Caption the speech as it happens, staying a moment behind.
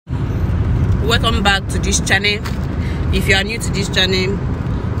welcome back to this channel. If you are new to this channel,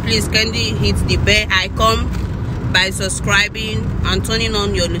 please kindly hit the bell icon by subscribing and turning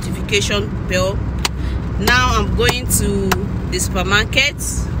on your notification bell. Now I'm going to the supermarket.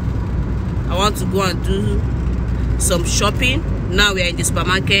 I want to go and do some shopping. Now we are in the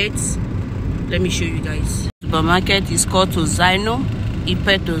supermarket. Let me show you guys. Supermarket is called Tozino,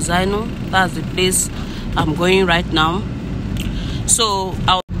 Ipe Tozino. That's the place I'm going right now. So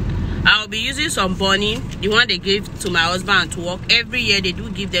I'll be using some bunny, the one they gave to my husband to work. Every year they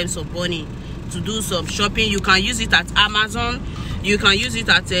do give them some bunny to do some shopping. You can use it at Amazon, you can use it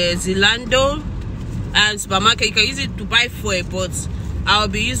at Zalando and supermarket. You can use it to buy fuel, but I'll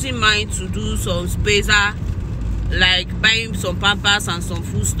be using mine to do some spacer, like buying some pampers and some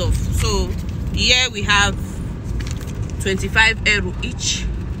food stuff. So here we have 25 euro each,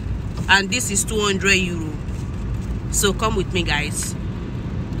 and this is 200 euro. So come with me, guys.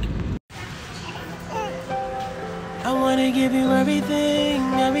 I wanna give you everything,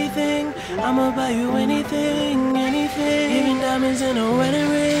 everything. I'ma buy you anything, anything. Even diamonds in a wedding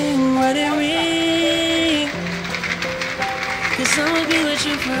ring, wedding ring. Cause I'ma be with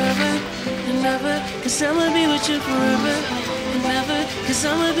you forever and ever. Cause I'ma be with you forever and ever. Cause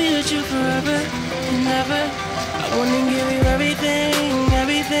I'ma be with you forever and ever. I wanna give you everything,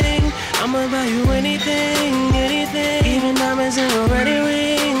 everything. I'ma buy you anything, anything. Even diamonds in a wedding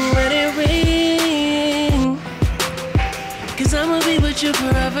ring, wedding ring. Cause I'ma be with you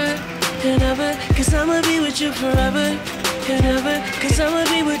forever and ever. Cause I'ma be with you forever and ever. Cause I'ma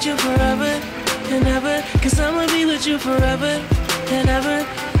be with you forever and ever. Cause I'ma be with you forever and ever.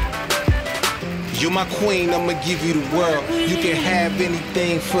 You're my queen, I'ma give you the world. You can have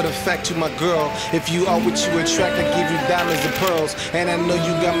anything for the fact you my girl. If you are what you attract, I give you diamonds and pearls. And I know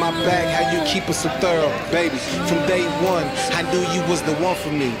you got my back, how you keep us so thorough. Baby, from day one, I knew you was the one for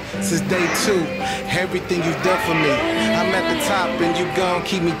me. Since day two, everything you've done for me. I'm at the top and you gon'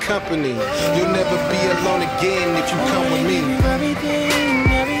 keep me company. You'll never be alone again if you come with me. Everything,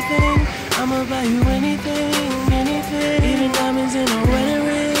 everything. I'ma buy you anything, anything. Even diamonds in a wedding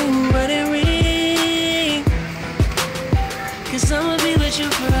ring, wedding ring. Cause I'ma be with you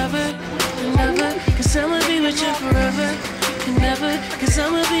forever and ever. Cause I'ma be with you forever and ever. Cause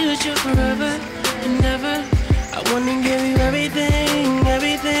I'ma be with you forever and ever. I wanna give you everything,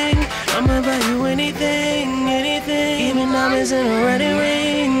 everything. I'ma buy you anything, anything. Even diamonds in a wedding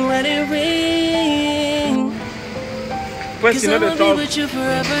ring, wedding ring. Cause I'ma be with you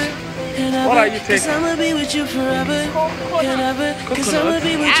forever and ever. What are you taking? Cause I'ma be with you forever and ever. Cause I'ma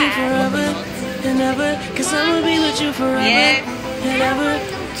be with you forever and ever. Cause I'ma be with you forever and ever.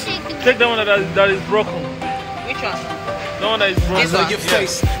 Take the one that is broken. Which one? The one that is broken. Eyes on your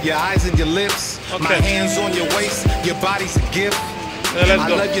face, your eyes and your lips. Okay. My hands on your waist, your body's a gift. Yeah, let's I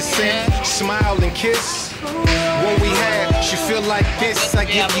go. love your scent, smile and kiss. What we had, she feel like this. I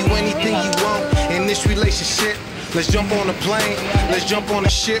give you anything you want in this relationship. Let's jump on a plane, let's jump on a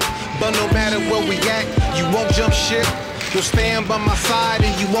ship. But no matter where we at, you won't jump ship. You'll stand by my side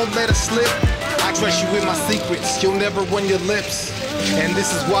and you won't let us slip. I trust you with my secrets, you'll never run your lips. And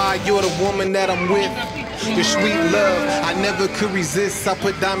this is why you're the woman that I'm with. Your sweet love, I never could resist. I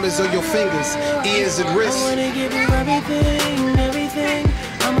put diamonds on your fingers, ears and I wrists. wanna give you everything, everything.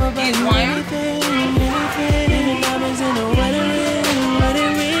 I'ma buy you anything, anything. Even diamonds in a wedding ring,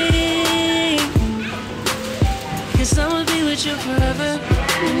 wedding ring. Cause I'ma be with you forever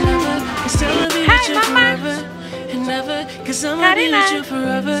and ever. Cause I'ma be with you forever and ever. Cause I'ma be with you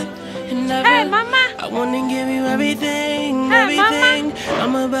forever and ever. Hey, mama. I wanna give you everything, everything.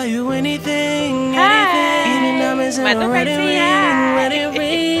 I'ma buy you anything, anything. Even diamonds in a wedding ring, wedding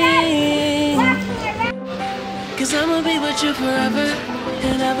ring. Cause I'ma be with you forever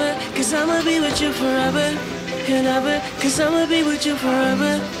and ever. Cause I'ma be with you forever and ever. Cause I'ma be with you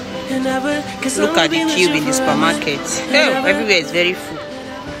forever and ever. Look at the queue in the supermarket. Oh, everywhere is very full.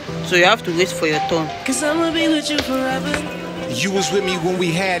 So you have to wait for your turn. Cause I'ma be with you forever. You was with me when we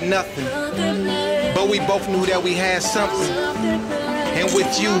had nothing, but we both knew that we had something. And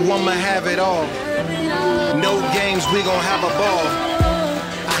with you, I'ma have it all. No games, we gon' have a ball.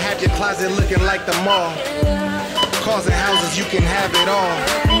 I have your closet looking like the mall. Cars and houses, you can have it all.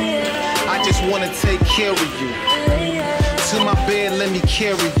 I just wanna take care of you. To my bed, let me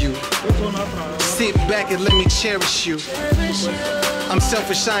carry you. Sit back and let me cherish you. I'm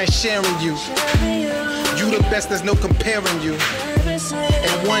selfish, I ain't sharing you. You the best, there's no comparing you.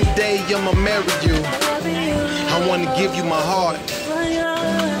 And one day I'ma marry you. I wanna give you my heart.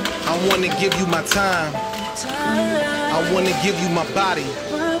 I wanna give you my time. I wanna give you my body.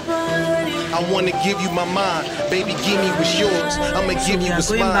 I I wanna give you my mind, baby, give me what's yours. I'ma give you what's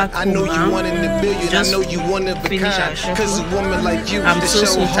mine. I know you one in a billion, I know you one of a kind. Cause a woman like you is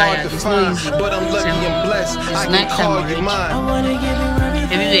so hard to find. But I'm lucky and blessed, I can call you mine.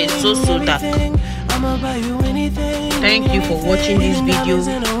 Everywhere is so dark. Thank you for watching this video.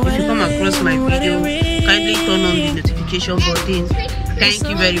 If you come across my video, kindly turn on the notification button. Thank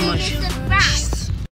you very much.